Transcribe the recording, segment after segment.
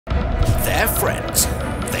they're friends.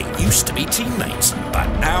 They used to be teammates, but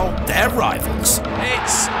now they're rivals.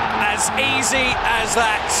 It's as easy as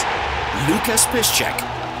that. Lukas Piszczek,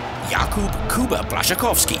 Jakub Kuba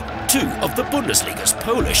Blaszczykowski, two of the Bundesliga's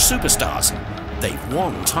Polish superstars. They've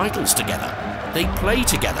won titles together. They play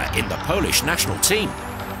together in the Polish national team.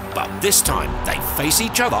 But this time they face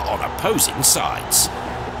each other on opposing sides.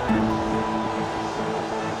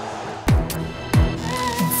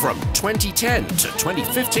 From 2010 to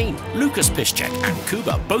 2015, Lukas Piszczek and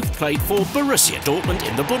Kuba both played for Borussia Dortmund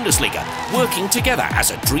in the Bundesliga, working together as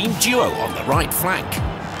a dream duo on the right flank.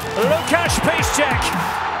 Lukas Piszczek,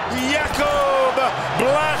 Jakub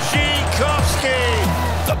Blaszczykowski.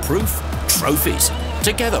 The proof? Trophies.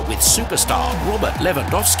 Together with superstar Robert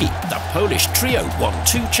Lewandowski, the Polish trio won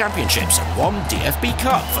 2 championships and 1 DFB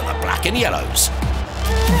Cup for the Black and Yellows.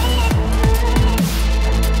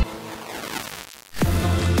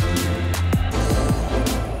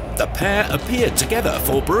 The pair appeared together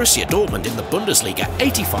for Borussia Dortmund in the Bundesliga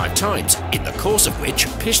 85 times, in the course of which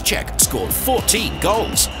Piszczek scored 14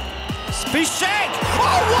 goals. Piszczek!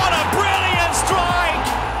 Oh, what a brilliant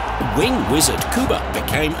strike! Wing wizard Kuba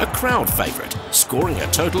became a crowd favourite, scoring a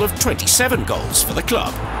total of 27 goals for the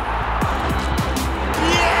club.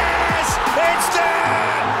 Yes! It's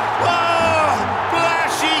there! Oh!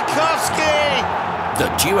 Blaszczykowski! The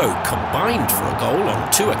duo combined for a goal on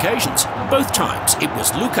 2 occasions. Both times it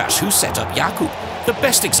was Lukas who set up Jakub. The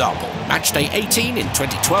best example, matchday 18 in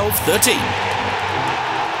 2012-13.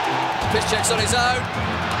 Piszczek's on his own.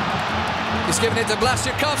 He's given it to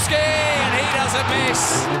Blaszczykowski and he doesn't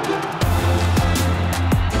miss.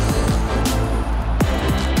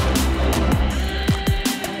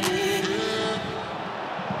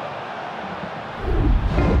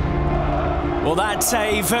 Well, that's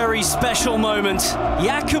a very special moment.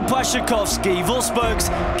 Jakub Blaszczykowski, Wolfsburg's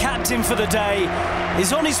captain for the day,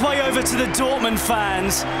 is on his way over to the Dortmund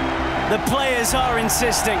fans. The players are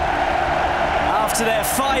insisting. After their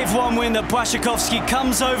 5-1 win, that Blaszczykowski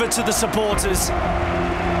comes over to the supporters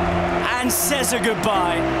and says a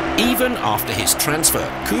goodbye. Even after his transfer,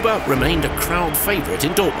 Kuba remained a crowd favourite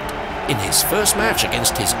in Dortmund. In his first match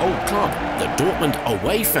against his old club, the Dortmund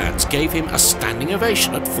away fans gave him a standing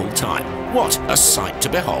ovation at full time. What a sight to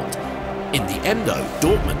behold. In the end though,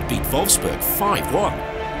 Dortmund beat Wolfsburg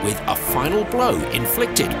 5-1, with a final blow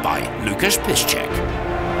inflicted by Lukas Piszczek.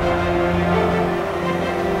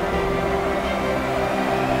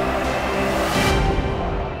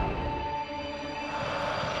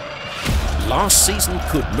 Last season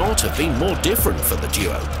could not have been more different for the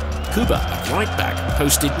duo. Kuba, at right-back,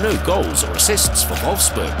 posted no goals or assists for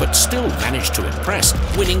Wolfsburg, but still managed to impress,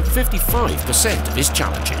 winning 55% of his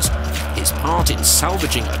challenges. His part in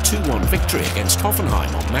salvaging a 2-1 victory against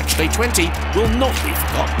Hoffenheim on matchday 20 will not be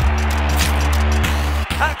forgotten.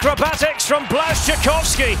 Acrobatics from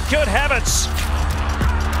Blaszczykowski, good heavens!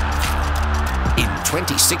 In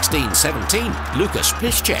 2016-17, Lukas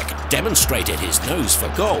Piszczek demonstrated his nose for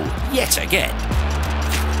goal yet again.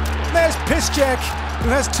 There's Piszczek, who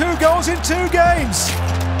has 2 goals in 2 games.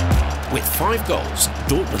 With 5 goals,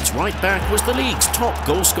 Dortmund's right-back was the league's top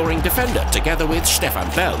goal-scoring defender, together with Stefan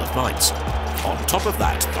Bell of Mainz. On top of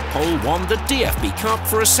that, the Pole won the DFB Cup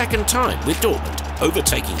for a second time with Dortmund,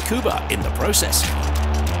 overtaking Kuba in the process.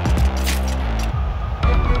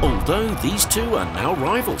 Although these two are now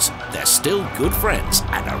rivals, they're still good friends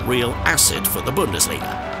and a real asset for the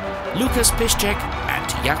Bundesliga. Lukas Piszczek and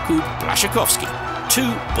Jakub Blaszczykowski, 2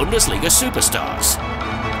 Bundesliga superstars.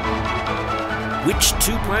 Which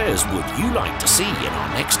 2 players would you like to see in our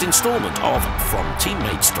next instalment of From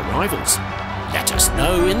Teammates to Rivals? Let us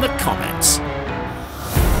know in the comments.